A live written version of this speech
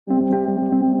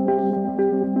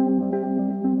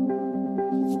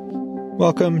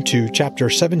Welcome to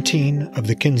Chapter 17 of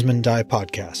the Kinsmen Die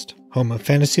Podcast, home of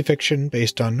fantasy fiction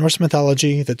based on Norse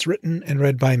mythology that's written and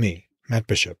read by me, Matt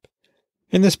Bishop.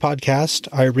 In this podcast,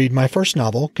 I read my first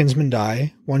novel, Kinsmen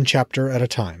Die, one chapter at a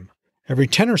time. Every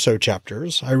 10 or so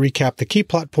chapters, I recap the key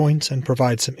plot points and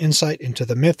provide some insight into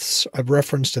the myths I've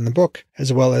referenced in the book,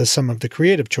 as well as some of the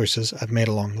creative choices I've made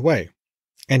along the way.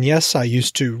 And yes, I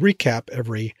used to recap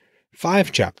every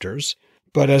 5 chapters,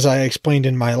 but as I explained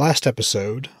in my last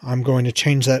episode, I'm going to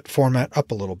change that format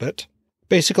up a little bit.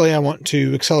 Basically, I want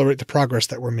to accelerate the progress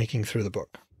that we're making through the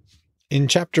book. In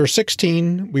Chapter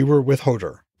 16, we were with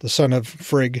Hodr, the son of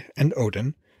Frigg and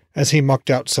Odin, as he mucked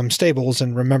out some stables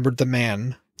and remembered the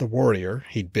man, the warrior,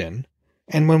 he'd been.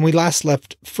 And when we last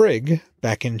left Frigg,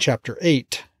 back in Chapter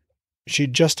 8,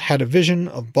 she'd just had a vision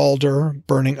of Baldr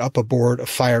burning up aboard a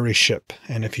fiery ship,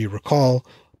 and if you recall,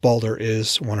 Baldr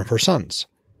is one of her sons.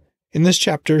 In this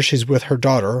chapter, she's with her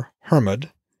daughter,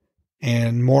 Hermod,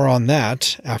 and more on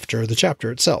that after the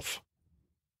chapter itself.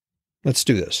 Let's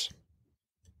do this.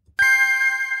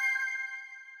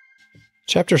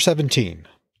 Chapter 17.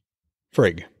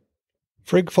 Frigg.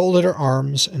 Frigg folded her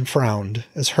arms and frowned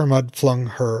as Hermod flung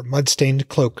her mud-stained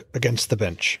cloak against the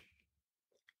bench.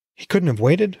 "He couldn't have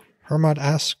waited?" Hermod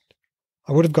asked.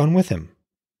 "I would have gone with him."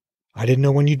 "I didn't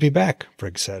know when you'd be back,"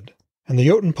 Frigg said. And the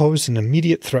Jotun posed an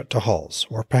immediate threat to Halls,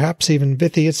 or perhaps even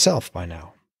Vithi itself by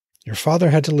now. Your father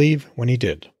had to leave when he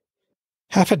did.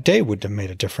 Half a day would have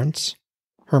made a difference.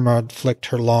 Hermod flicked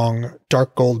her long,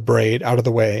 dark gold braid out of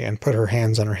the way and put her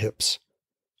hands on her hips.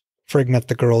 Frigg met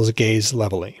the girl's gaze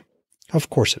levelly. Of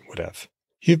course it would have.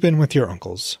 You've been with your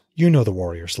uncles. You know the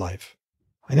warrior's life.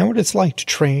 I know what it's like to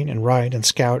train and ride and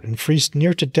scout and freeze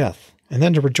near to death, and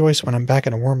then to rejoice when I'm back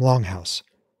in a warm longhouse.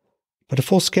 But a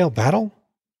full-scale battle?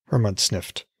 Hermod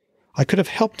sniffed. I could have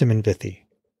helped him in Vithi.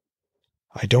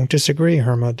 I don't disagree,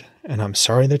 Hermod, and I'm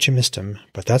sorry that you missed him,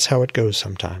 but that's how it goes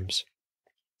sometimes.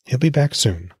 He'll be back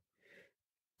soon.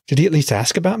 Did he at least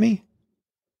ask about me?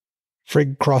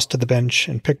 Frigg crossed to the bench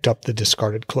and picked up the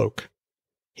discarded cloak.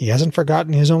 He hasn't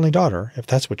forgotten his only daughter, if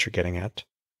that's what you're getting at.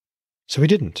 So he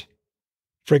didn't.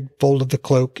 Frigg folded the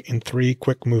cloak in 3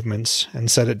 quick movements and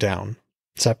set it down,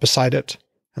 sat beside it,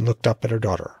 and looked up at her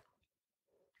daughter.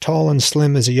 Tall and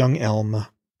slim as a young elm,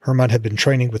 Hermod had been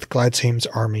training with Gladsheim's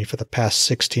army for the past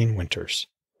 16 winters.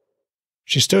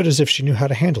 She stood as if she knew how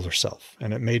to handle herself,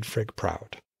 and it made Frigg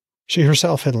proud. She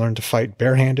herself had learned to fight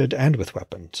barehanded and with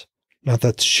weapons, not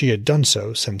that she had done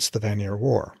so since the Vanir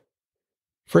War.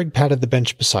 Frigg patted the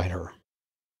bench beside her.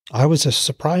 I was as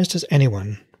surprised as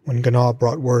anyone when Gnaw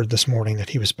brought word this morning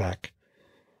that he was back.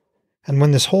 And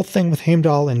when this whole thing with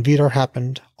Heimdall and Vidar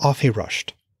happened, off he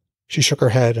rushed. She shook her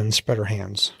head and spread her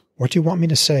hands. What do you want me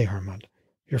to say, Hermod?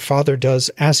 Your father does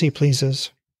as he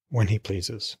pleases, when he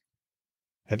pleases.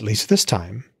 At least this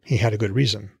time, he had a good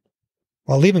reason.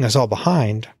 While leaving us all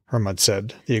behind, Hermod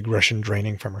said, the aggression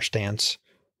draining from her stance.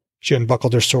 She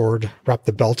unbuckled her sword, wrapped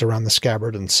the belt around the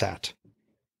scabbard, and sat.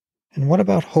 And what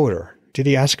about Hodr? Did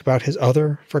he ask about his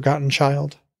other forgotten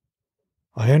child?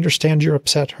 I understand you're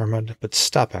upset, Hermod, but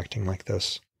stop acting like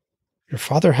this. Your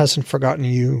father hasn't forgotten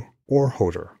you or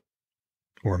Hodr.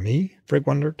 Or me? Frigg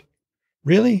wondered.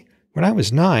 Really? When I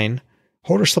was 9,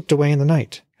 Hodr slipped away in the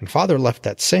night, and father left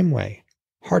that same way.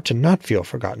 Hard to not feel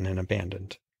forgotten and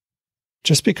abandoned.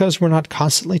 Just because we're not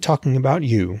constantly talking about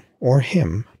you, or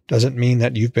him, doesn't mean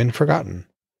that you've been forgotten.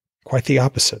 Quite the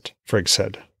opposite, Frigg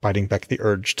said, biting back the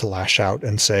urge to lash out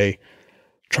and say,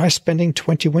 try spending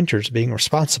 20 winters being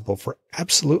responsible for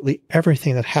absolutely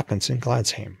everything that happens in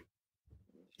Gladsheim.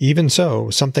 Even so,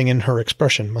 something in her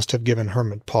expression must have given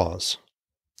Hermod pause.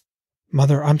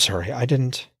 Mother, I'm sorry, I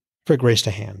didn't... Frigg raised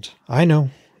a hand. I know,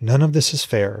 none of this is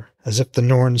fair, as if the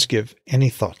Norns give any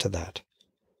thought to that.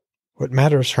 What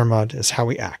matters, Hermod, is how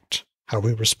we act, how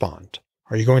we respond.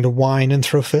 Are you going to whine and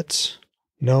throw fits?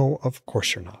 No, of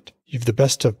course you're not. You've the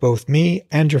best of both me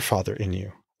and your father in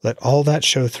you. Let all that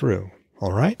show through,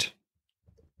 all right?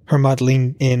 Hermod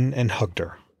leaned in and hugged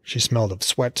her. She smelled of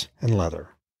sweat and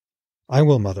leather. I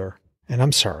will, Mother, and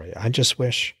I'm sorry, I just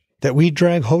wish... That we'd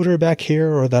drag Hodr back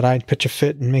here, or that I'd pitch a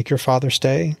fit and make your father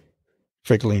stay?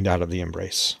 Frigg leaned out of the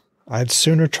embrace. I'd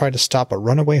sooner try to stop a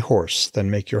runaway horse than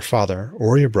make your father,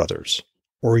 or your brothers,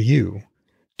 or you,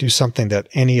 do something that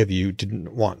any of you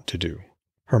didn't want to do.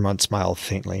 Hermod smiled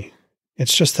faintly.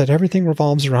 It's just that everything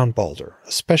revolves around Baldr,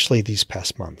 especially these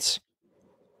past months.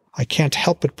 I can't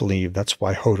help but believe that's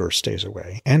why Hodr stays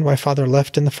away, and why father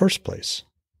left in the first place.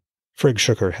 Frigg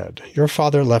shook her head. Your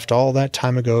father left all that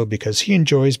time ago because he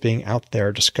enjoys being out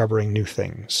there discovering new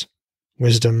things.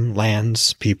 Wisdom,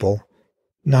 lands, people.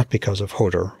 Not because of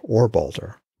Hodr or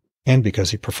Baldr. and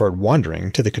because he preferred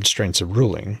wandering to the constraints of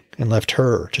ruling and left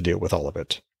her to deal with all of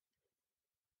it.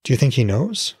 Do you think he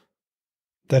knows?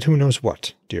 That who knows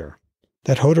what, dear?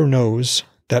 That Hodr knows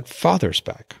that father's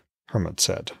back, Hermod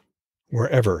said,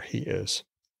 wherever he is.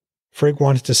 Frigg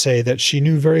wanted to say that she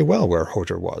knew very well where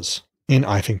Hodr was, in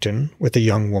Ifington with a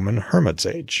young woman Hermod's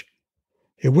age.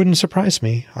 It wouldn't surprise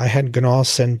me. I had Gunnar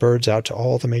send birds out to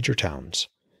all the major towns.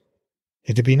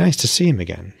 It'd be nice to see him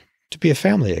again, to be a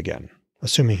family again,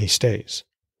 assuming he stays.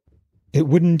 It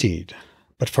would indeed,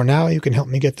 but for now you can help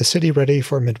me get the city ready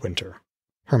for midwinter.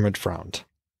 Hermod frowned.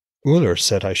 Ullr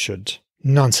said I should.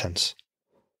 Nonsense.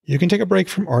 You can take a break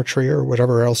from archery or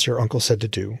whatever else your uncle said to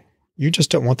do. You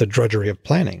just don't want the drudgery of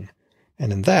planning,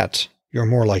 and in that, you're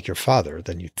more like your father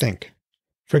than you think.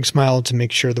 Frigg smiled to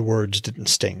make sure the words didn't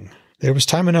sting. There was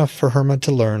time enough for Hermod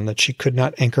to learn that she could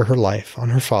not anchor her life on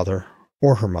her father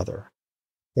or her mother,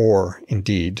 or,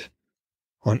 indeed,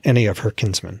 on any of her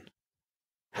kinsmen.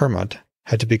 Hermod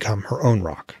had to become her own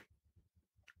rock.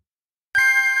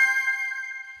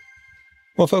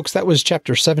 Well, folks, that was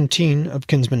Chapter 17 of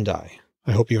Kinsmen Die.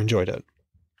 I hope you enjoyed it.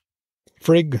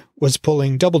 Frigg was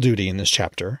pulling double duty in this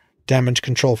chapter, damage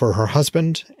control for her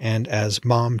husband and as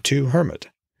mom to Hermod.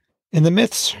 In the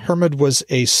myths, Hermod was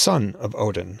a son of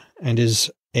Odin and is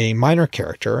a minor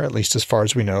character, at least as far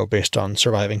as we know based on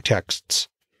surviving texts.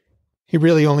 He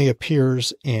really only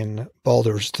appears in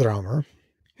Baldr's Draumr,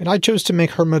 and I chose to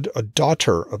make Hermod a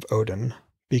daughter of Odin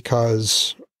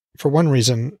because, for one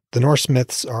reason, the Norse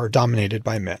myths are dominated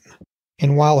by men.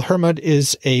 And while Hermod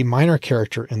is a minor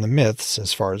character in the myths,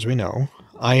 as far as we know,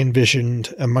 I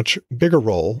envisioned a much bigger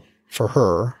role for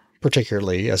her,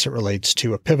 particularly as it relates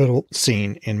to a pivotal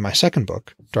scene in my second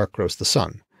book, Dark Grows the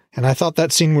Sun. And I thought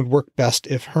that scene would work best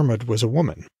if Hermod was a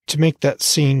woman. To make that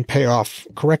scene pay off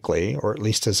correctly, or at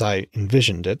least as I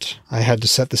envisioned it, I had to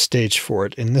set the stage for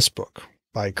it in this book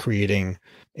by creating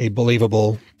a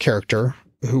believable character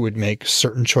who would make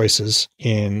certain choices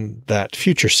in that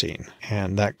future scene,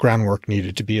 and that groundwork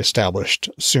needed to be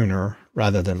established sooner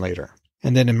rather than later.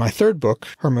 And then in my third book,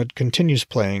 Hermod continues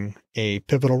playing a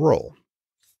pivotal role.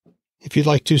 If you'd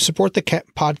like to support the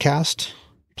podcast,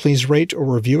 please rate or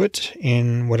review it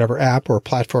in whatever app or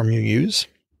platform you use.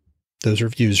 Those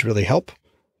reviews really help.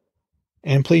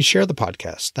 And please share the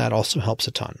podcast. That also helps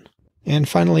a ton. And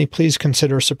finally, please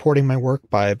consider supporting my work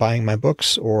by buying my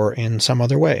books or in some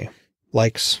other way.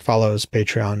 Likes, follows,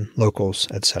 Patreon, locals,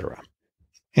 etc.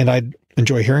 And I'd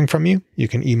enjoy hearing from you. You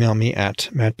can email me at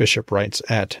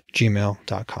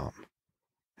mattbishopwrites@gmail.com.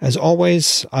 As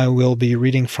always, I will be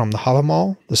reading from the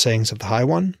Havamal, The Sayings of the High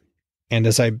One. And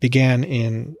as I began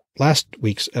in last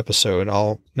week's episode,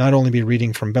 I'll not only be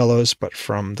reading from Bellows, but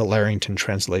from the Larrington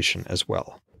translation as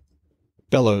well.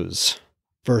 Bellows,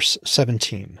 verse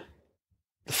 17.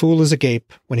 The fool is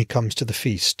agape when he comes to the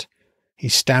feast. He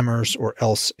stammers or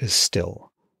else is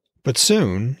still. But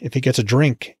soon, if he gets a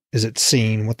drink, is it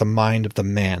seen what the mind of the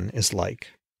man is like.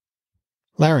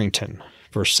 Larrington,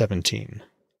 verse 17.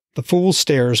 The fool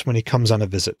stares when he comes on a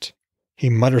visit. He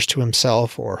mutters to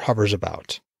himself or hovers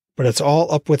about. But it's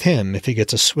all up with him if he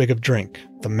gets a swig of drink.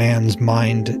 The man's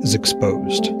mind is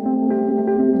exposed.